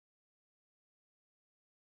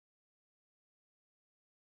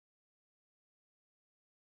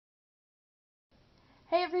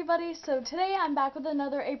Hey everybody, so today I'm back with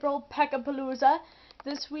another April Packapalooza.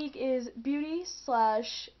 This week is beauty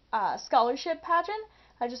slash scholarship pageant.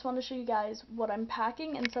 I just want to show you guys what I'm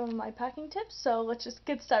packing and some of my packing tips, so let's just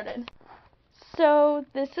get started. So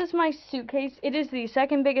this is my suitcase. It is the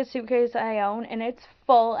second biggest suitcase I own, and it's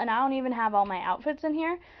full, and I don't even have all my outfits in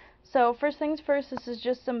here. So first things first, this is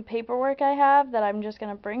just some paperwork I have that I'm just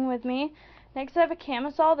going to bring with me. Next, I have a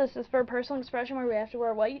camisole. This is for personal expression where we have to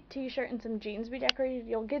wear a white t-shirt and some jeans to be decorated.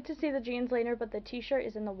 You'll get to see the jeans later, but the t-shirt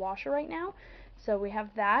is in the washer right now. So we have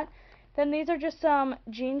that. Then these are just some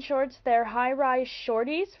jean shorts. They're high-rise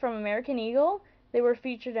shorties from American Eagle. They were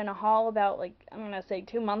featured in a haul about, I'm going to say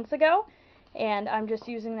 2 months ago. And I'm just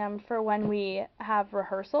using them for when we have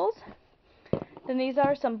rehearsals. Then these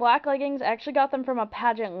are some black leggings. I actually got them from a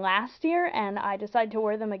pageant last year, and I decided to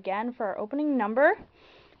wear them again for our opening number.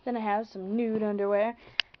 Then I have some nude underwear.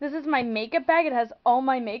 This is my makeup bag. It has all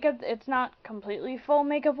my makeup. It's not completely full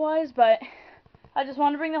makeup-wise, but I just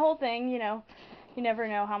wanted to bring the whole thing. You know, you never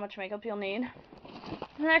know how much makeup you'll need.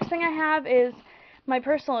 The next thing I have is my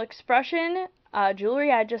personal expression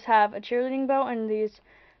jewelry. I just have a cheerleading bow and these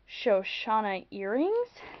Shoshana earrings.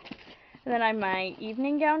 And then I have my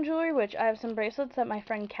evening gown jewelry, which I have some bracelets that my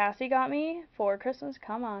friend Cassie got me for Christmas.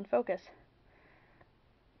 Come on, focus.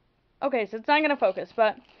 Okay, so it's not going to focus,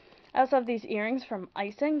 but I also have these earrings from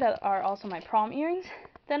Icing that are also my prom earrings.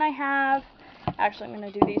 Then I have, actually I'm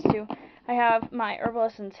going to do these two. I have my Herbal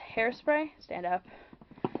Essence hairspray. Stand up.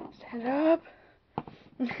 Stand up.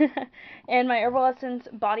 And my Herbal Essence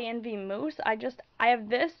Body Envy mousse. I have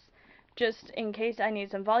this just in case I need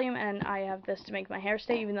some volume, and I have this to make my hair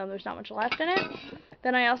stay even though there's not much left in it.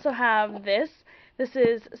 Then I also have this. This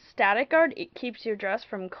is Static Guard. It keeps your dress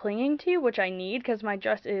from clinging to you, which I need because my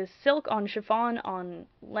dress is silk on chiffon on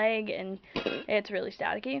leg, and it's really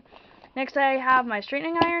staticky. Next I have my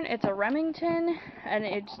straightening iron. It's a Remington, and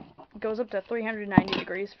it goes up to 390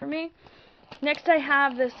 degrees for me. Next I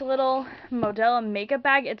have this little Modella makeup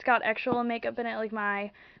bag. It's got extra makeup in it, like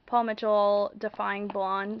my Paul Mitchell Defying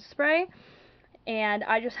Blonde spray. And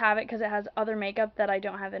I just have it because it has other makeup that I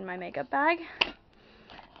don't have in my makeup bag.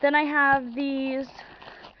 Then I have these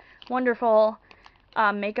wonderful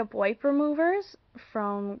makeup wipe removers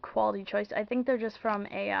from Quality Choice. I think they're just from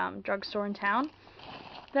a drugstore in town.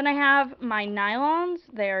 Then I have my nylons.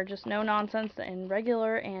 They are just no nonsense in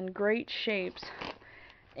regular and great shapes.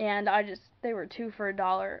 And they were 2 for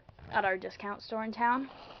 $1 at our discount store in town.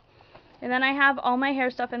 And then I have all my hair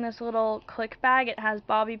stuff in this little click bag. It has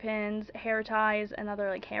bobby pins, hair ties, and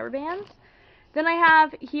other hair bands. Then I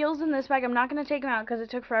have heels in this bag. I'm not going to take them out because it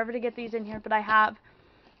took forever to get these in here, but I have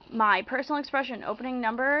my personal expression opening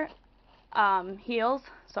number heels.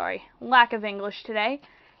 Sorry, lack of English today.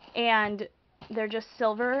 And they're just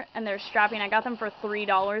silver, and they're strappy. I got them for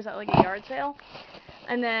 $3 at a yard sale.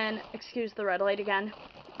 And then, excuse the red light again,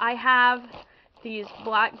 I have these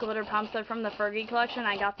black glitter pumps. They're from the Fergie collection.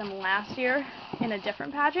 I got them last year in a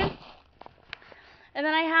different pageant. And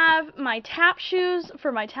then I have my tap shoes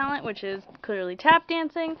for my talent, which is clearly tap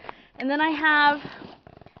dancing. And then I have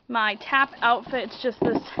my tap outfit. It's just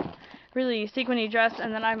this really sequiny dress.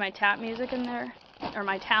 And then I have my tap music in there, or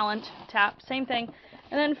my talent tap, same thing.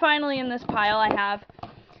 And then finally in this pile I have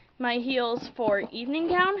my heels for evening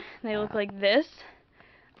gown. They look like this.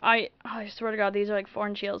 I swear to God, these are like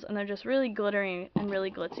 4-inch heels, and they're just really glittery and really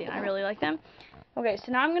glitzy, and I really like them. Okay,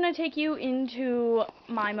 so now I'm going to take you into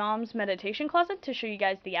my mom's meditation closet to show you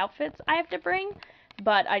guys the outfits I have to bring,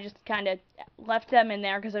 but I just kind of left them in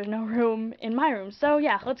there because there's no room in my room. So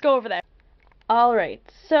yeah, let's go over there. Alright,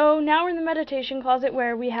 so now we're in the meditation closet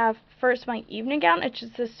where we have first my evening gown. It's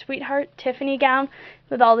just this Sweetheart Tiffany gown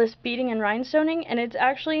with all this beading and rhinestoning, and it's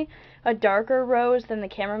actually a darker rose than the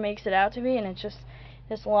camera makes it out to be, and it's just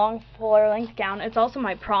this long floor-length gown. It's also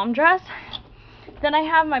my prom dress. Then I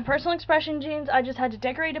have my personal expression jeans. I just had to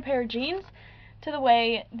decorate a pair of jeans to the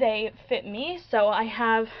way they fit me. So I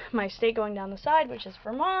have my state going down the side, which is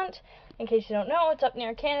Vermont. In case you don't know, it's up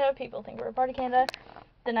near Canada. People think we're a part of Canada.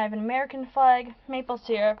 Then I have an American flag, maple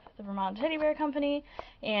syrup, the Vermont Teddy Bear Company,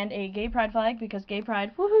 and a gay pride flag because gay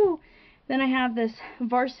pride, woohoo! Then I have this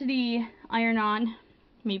varsity iron-on,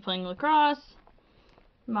 me playing lacrosse,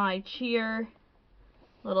 my cheer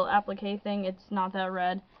little applique thing. It's not that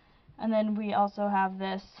red. And then we also have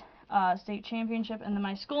this state championship, and then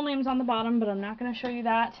my school name's on the bottom, but I'm not going to show you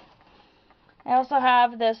that. I also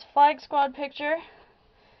have this flag squad picture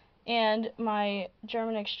and my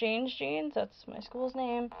German exchange jeans. That's my school's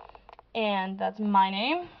name, and that's my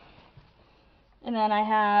name. And then I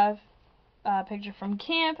have a picture from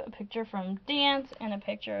camp, a picture from dance, and a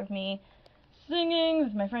picture of me singing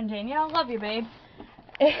with my friend Danielle. Love you, babe.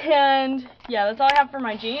 And yeah, that's all I have for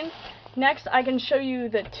my jeans. Next, I can show you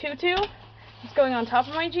the tutu. It's going on top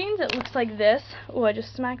of my jeans. It looks like this. Oh, I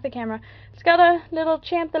just smacked the camera. It's got a little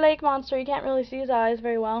Champ the Lake monster. You can't really see his eyes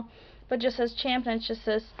very well, but it just says Champ, and it's just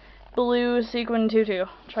this blue sequin tutu.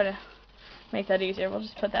 I'll try to make that easier. We'll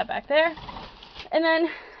just put that back there. And then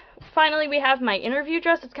finally we have my interview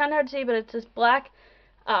dress. It's kind of hard to see, but it's this black,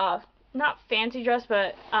 not fancy dress,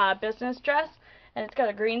 but business dress. And it's got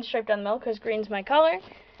a green stripe down the middle because green's my color.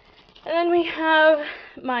 And then we have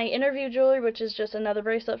my interview jewelry, which is just another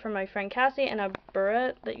bracelet from my friend Cassie, and a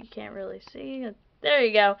barrette that you can't really see. There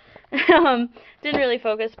you go. Didn't really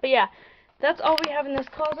focus, but yeah, that's all we have in this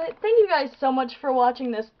closet. Thank you guys so much for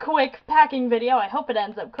watching this quick packing video. I hope it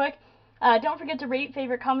ends up quick. Don't forget to rate,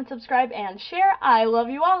 favorite, comment, subscribe, and share. I love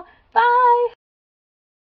you all. Bye!